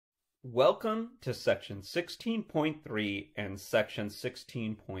Welcome to section 16.3 and section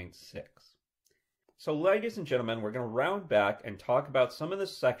 16.6. So ladies and gentlemen, we're going to round back and talk about some of the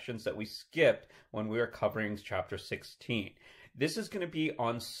sections that we skipped when we were covering chapter 16. This is going to be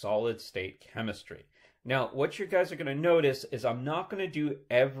on solid state chemistry. Now, what you guys are going to notice is I'm not going to do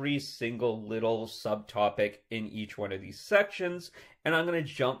every single little subtopic in each one of these sections, and I'm going to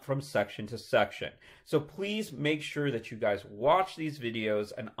jump from section to section. So please make sure that you guys watch these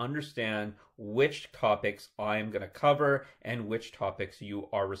videos and understand which topics I am going to cover and which topics you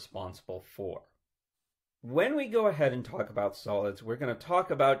are responsible for. When we go ahead and talk about solids, we're going to talk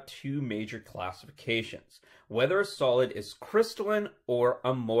about two major classifications, whether a solid is crystalline or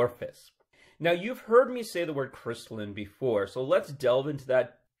amorphous. Now, you've heard me say the word crystalline before, so let's delve into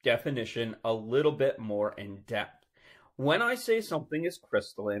that definition a little bit more in depth. When I say something is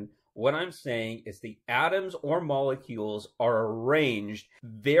crystalline, what I'm saying is the atoms or molecules are arranged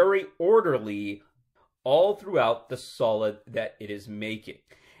very orderly all throughout the solid that it is making.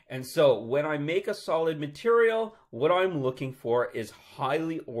 And so when I make a solid material, what I'm looking for is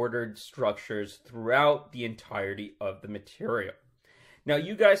highly ordered structures throughout the entirety of the material. Now,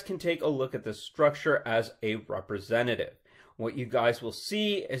 you guys can take a look at the structure as a representative. What you guys will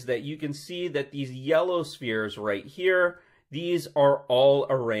see is that you can see that these yellow spheres right here, these are all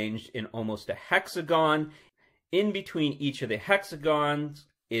arranged in almost a hexagon. In between each of the hexagons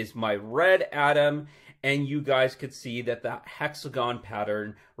is my red atom, and you guys could see that that hexagon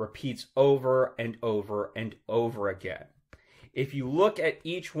pattern repeats over and over and over again. If you look at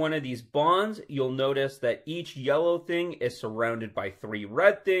each one of these bonds, you'll notice that each yellow thing is surrounded by 3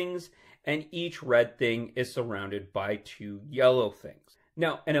 red things, and each red thing is surrounded by 2 yellow things.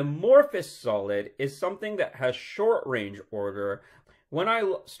 Now, an amorphous solid is something that has short-range order. When I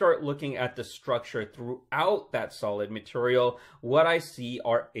start looking at the structure throughout that solid material, what I see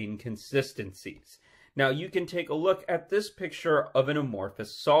are inconsistencies. Now, you can take a look at this picture of an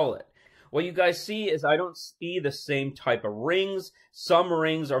amorphous solid. What you guys see is I don't see the same type of rings. Some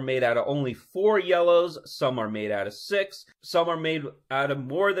rings are made out of only 4 yellows, some are made out of 6, some are made out of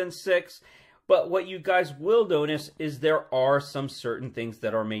more than 6. But what you guys will notice is there are some certain things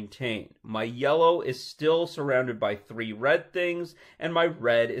that are maintained. My yellow is still surrounded by 3 red things, and my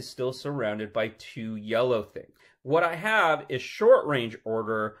red is still surrounded by 2 yellow things. What I have is short range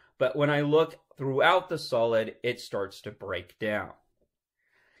order, but when I look throughout the solid, it starts to break down.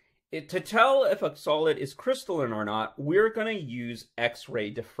 To tell if a solid is crystalline or not, we're going to use X-ray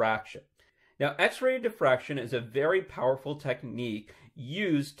diffraction. Now, X-ray diffraction is a very powerful technique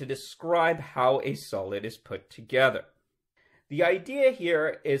used to describe how a solid is put together. The idea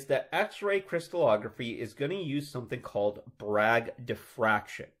here is that X-ray crystallography is going to use something called Bragg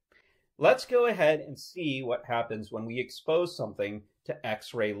diffraction. Let's go ahead and see what happens when we expose something to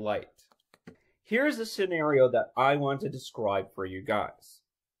X-ray light. Here's the scenario that I want to describe for you guys.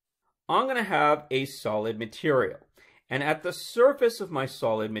 I'm going to have a solid material, and at the surface of my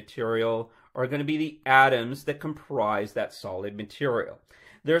solid material are going to be the atoms that comprise that solid material.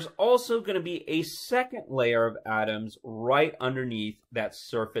 There's also going to be a second layer of atoms right underneath that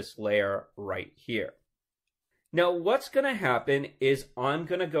surface layer right here. Now, what's going to happen is I'm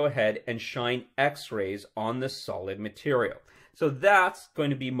going to go ahead and shine X-rays on the solid material. So that's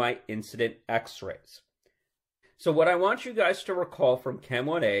going to be my incident X-rays. So what I want you guys to recall from Chem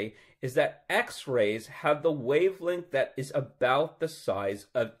 1A is that X-rays have the wavelength that is about the size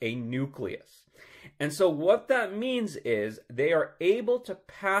of a nucleus. And so what that means is they are able to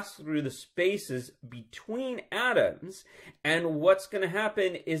pass through the spaces between atoms, and what's going to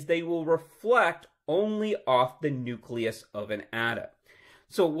happen is they will reflect only off the nucleus of an atom.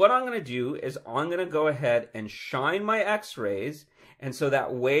 So what I'm going to do is I'm going to go ahead and shine my X-rays, and so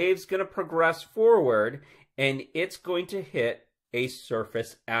that wave's going to progress forward, and it's going to hit a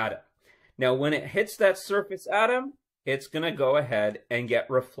surface atom. Now, when it hits that surface atom, it's going to go ahead and get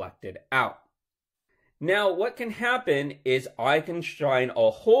reflected out. Now, what can happen is I can shine a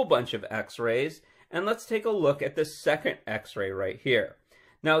whole bunch of X-rays, and let's take a look at the second X-ray right here.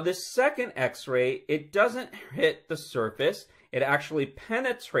 Now, this second X-ray, it doesn't hit the surface. It actually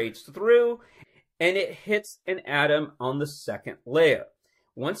penetrates through, and it hits an atom on the second layer.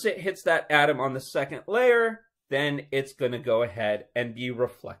 Once it hits that atom on the second layer, then it's going to go ahead and be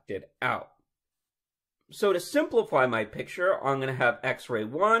reflected out. So to simplify my picture, I'm going to have X-ray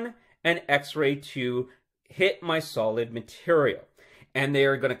 1 and X-ray 2 hit my solid material. And they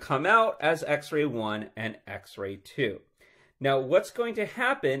are going to come out as X-ray 1 and X-ray 2. Now, what's going to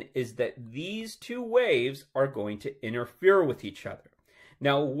happen is that these 2 waves are going to interfere with each other.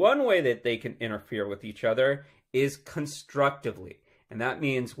 Now, one way that they can interfere with each other is constructively. And that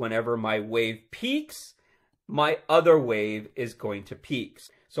means whenever my wave peaks, my other wave is going to peak.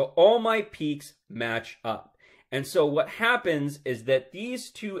 So all my peaks match up. And so what happens is that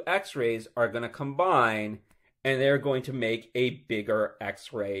these two X-rays are going to combine, and they're going to make a bigger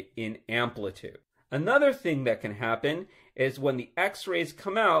X-ray in amplitude. Another thing that can happen is when the X-rays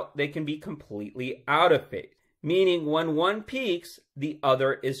come out, they can be completely out of phase, meaning when one peaks, the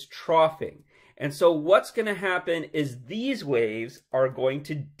other is troughing. And so what's going to happen is these waves are going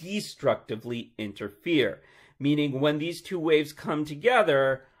to destructively interfere, meaning when these two waves come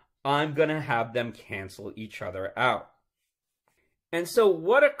together, I'm going to have them cancel each other out. And so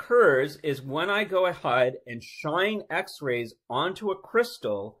what occurs is when I go ahead and shine X-rays onto a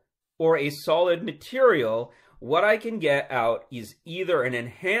crystal or a solid material, what I can get out is either an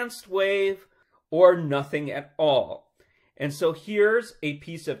enhanced wave or nothing at all. And so here's a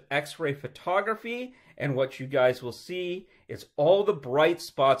piece of X-ray photography, and what you guys will see is all the bright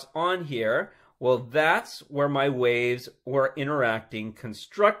spots on here. Well, that's where my waves were interacting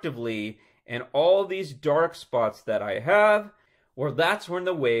constructively, and all these dark spots that I have, well, that's when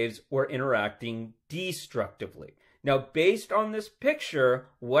the waves were interacting destructively. Now, based on this picture,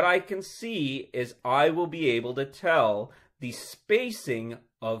 what I can see is I will be able to tell the spacing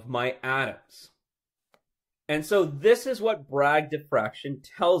of my atoms. And so this is what Bragg diffraction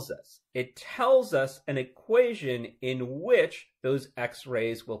tells us. It tells us an equation in which those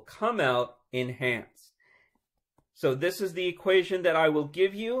X-rays will come out enhanced. So this is the equation that I will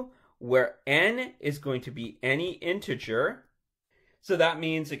give you, where n is going to be any integer. So that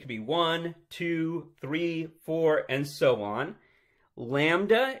means it could be 1, 2, 3, 4, and so on.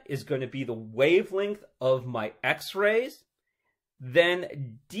 Lambda is going to be the wavelength of my X-rays.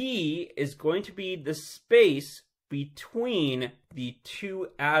 Then d is going to be the space between the two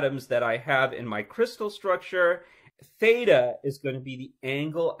atoms that I have in my crystal structure. Theta is going to be the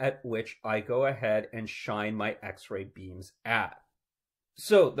angle at which I go ahead and shine my X-ray beams at.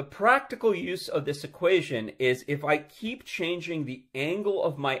 So the practical use of this equation is if I keep changing the angle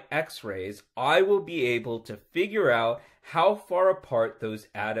of my X-rays, I will be able to figure out how far apart those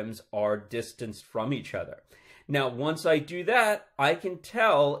atoms are distanced from each other. Now, once I do that, I can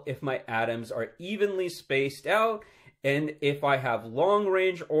tell if my atoms are evenly spaced out and if I have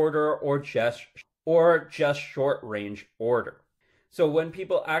long-range order or just short-range order. So when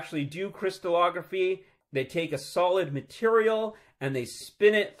people actually do crystallography, they take a solid material and they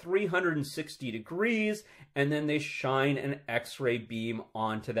spin it 360 degrees, and then they shine an X-ray beam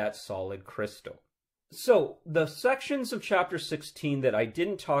onto that solid crystal. So the sections of chapter 16 that I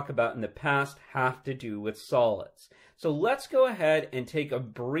didn't talk about in the past have to do with solids. So let's go ahead and take a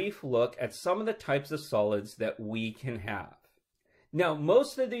brief look at some of the types of solids that we can have. Now,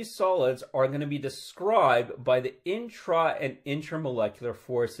 most of these solids are going to be described by the intra and intermolecular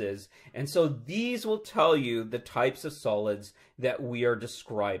forces, and so these will tell you the types of solids that we are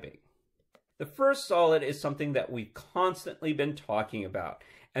describing. The first solid is something that we've constantly been talking about,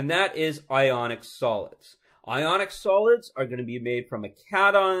 and that is ionic solids. Ionic solids are going to be made from a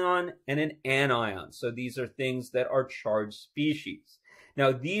cation and an anion, so these are things that are charged species.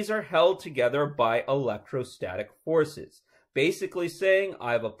 Now, these are held together by electrostatic forces. Basically saying,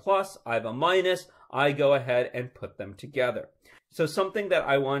 I have a plus, I have a minus, I go ahead and put them together. So something that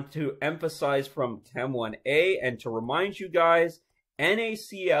I want to emphasize from Chem 1A and to remind you guys,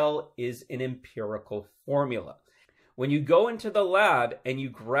 NaCl is an empirical formula. When you go into the lab and you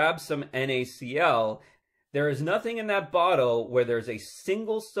grab some NaCl, there is nothing in that bottle where there's a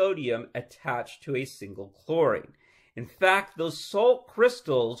single sodium attached to a single chlorine. In fact, those salt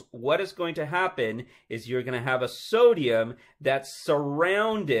crystals, what is going to happen is you're going to have a sodium that's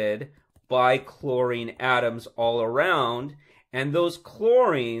surrounded by chlorine atoms all around, and those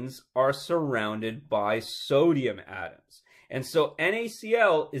chlorines are surrounded by sodium atoms. And so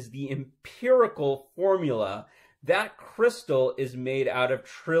NaCl is the empirical formula. That crystal is made out of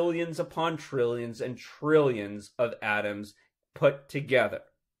trillions upon trillions and trillions of atoms put together.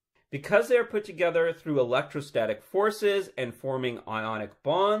 Because they are put together through electrostatic forces and forming ionic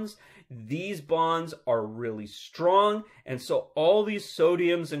bonds, these bonds are really strong, and so all these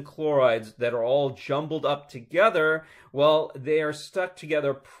sodiums and chlorides that are all jumbled up together, well, they are stuck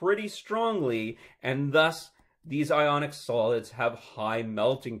together pretty strongly, and thus these ionic solids have high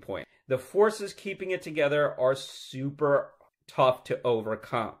melting point. The forces keeping it together are super tough to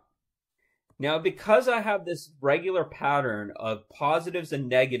overcome. Now, because I have this regular pattern of positives and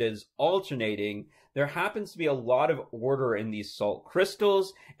negatives alternating, there happens to be a lot of order in these salt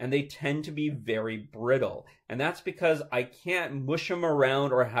crystals, and they tend to be very brittle. And that's because I can't mush them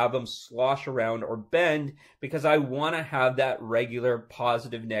around or have them slosh around or bend, because I want to have that regular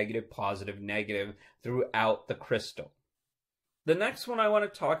positive, negative throughout the crystal. The next one I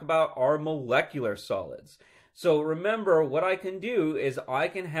want to talk about are molecular solids. So remember, what I can do is I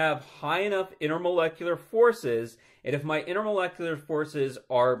can have high enough intermolecular forces, and if my intermolecular forces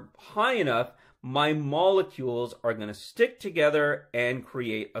are high enough, my molecules are going to stick together and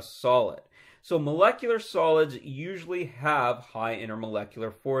create a solid. So molecular solids usually have high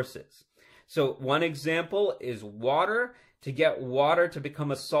intermolecular forces. So one example is water. To get water to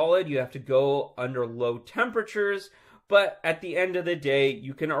become a solid, you have to go under low temperatures, but at the end of the day,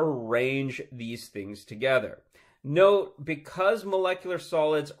 you can arrange these things together. Note, because molecular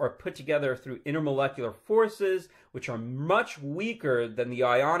solids are put together through intermolecular forces, which are much weaker than the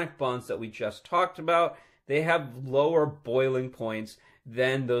ionic bonds that we just talked about, they have lower boiling points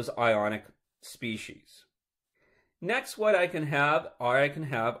than those ionic species. Next, what I can have are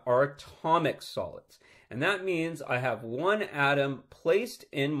atomic solids. And that means I have one atom placed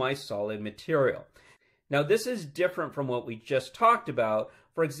in my solid material. Now, this is different from what we just talked about.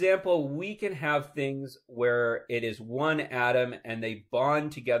 For example, we can have things where it is one atom and they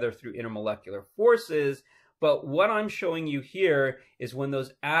bond together through intermolecular forces, but what I'm showing you here is when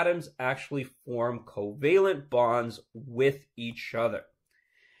those atoms actually form covalent bonds with each other.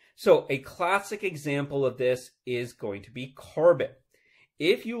 So a classic example of this is going to be carbon.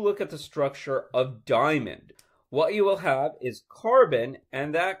 If you look at the structure of diamond, what you will have is carbon,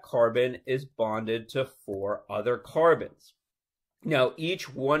 and that carbon is bonded to 4 other carbons. Now,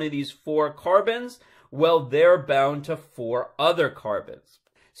 each one of these 4 carbons, well, they're bound to 4 other carbons.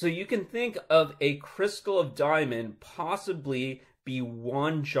 So you can think of a crystal of diamond possibly be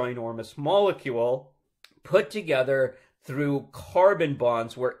one ginormous molecule put together through carbon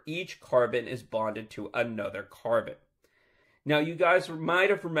bonds where each carbon is bonded to another carbon. Now, you guys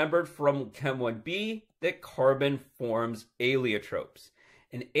might have remembered from Chem 1B that carbon forms aleotropes.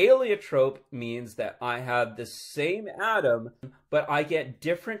 An aleotrope means that I have the same atom, but I get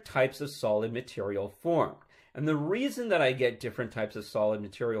different types of solid material formed. And the reason that I get different types of solid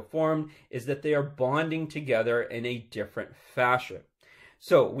material formed is that they are bonding together in a different fashion.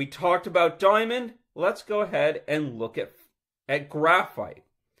 So we talked about diamond. Let's go ahead and look at graphite.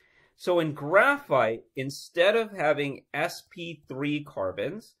 So in graphite, instead of having sp3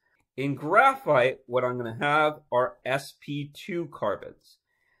 carbons, in graphite, what I'm going to have are sp2 carbons.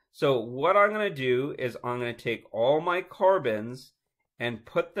 So what I'm going to do is I'm going to take all my carbons and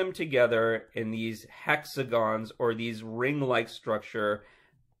put them together in these hexagons or these ring-like structure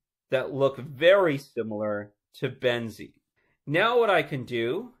that look very similar to benzene. Now what I can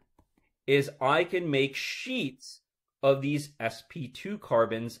do is I can make sheets of these sp2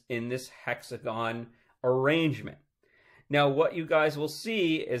 carbons in this hexagon arrangement. Now what you guys will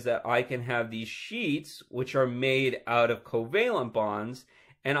see is that I can have these sheets which are made out of covalent bonds,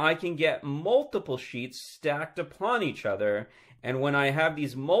 and I can get multiple sheets stacked upon each other. And when I have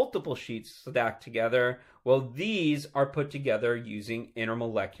these multiple sheets stacked together, well, these are put together using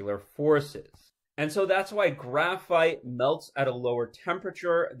intermolecular forces. And so that's why graphite melts at a lower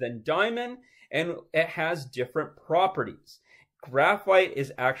temperature than diamond, and it has different properties. Graphite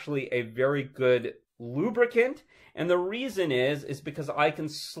is actually a very good lubricant, and the reason is because I can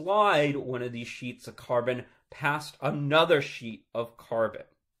slide one of these sheets of carbon past another sheet of carbon.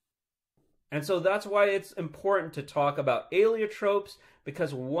 And so that's why it's important to talk about aleotropes,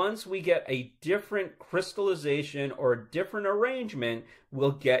 because once we get a different crystallization or a different arrangement,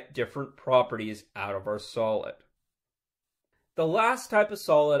 we'll get different properties out of our solid. The last type of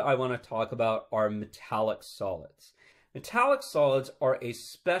solid I want to talk about are metallic solids. Metallic solids are a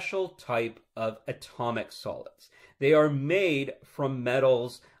special type of atomic solids. They are made from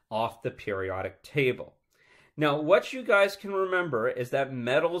metals off the periodic table. Now, what you guys can remember is that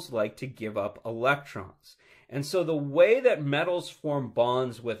metals like to give up electrons. And so the way that metals form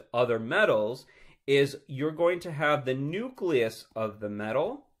bonds with other metals is you're going to have the nucleus of the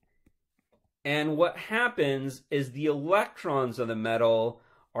metal, and what happens is the electrons of the metal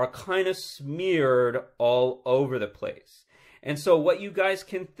are kind of smeared all over the place. And so what you guys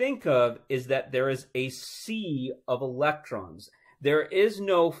can think of is that there is a sea of electrons. There is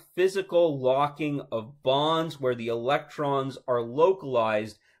no physical locking of bonds where the electrons are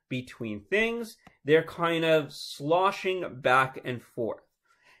localized between things. They're kind of sloshing back and forth.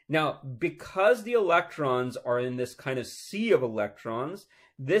 Now, because the electrons are in this kind of sea of electrons,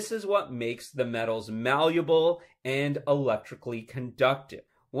 This is what makes the metals malleable and electrically conductive.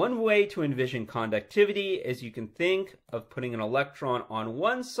 One way to envision conductivity is you can think of putting an electron on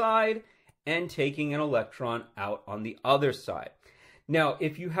one side and taking an electron out on the other side. Now,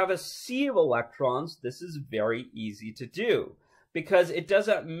 if you have a sea of electrons, this is very easy to do because it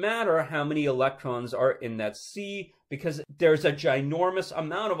doesn't matter how many electrons are in that sea because there's a ginormous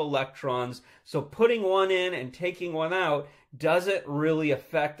amount of electrons. So putting one in and taking one out doesn't really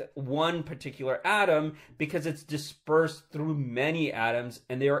affect one particular atom because it's dispersed through many atoms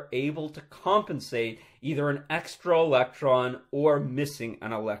and they are able to compensate either an extra electron or missing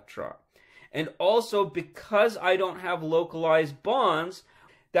an electron. And also because I don't have localized bonds,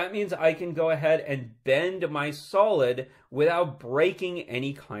 that means I can go ahead and bend my solid without breaking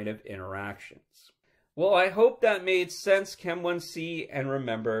any kind of interactions. Well, I hope that made sense, Chem 1C, and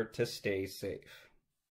remember to stay safe.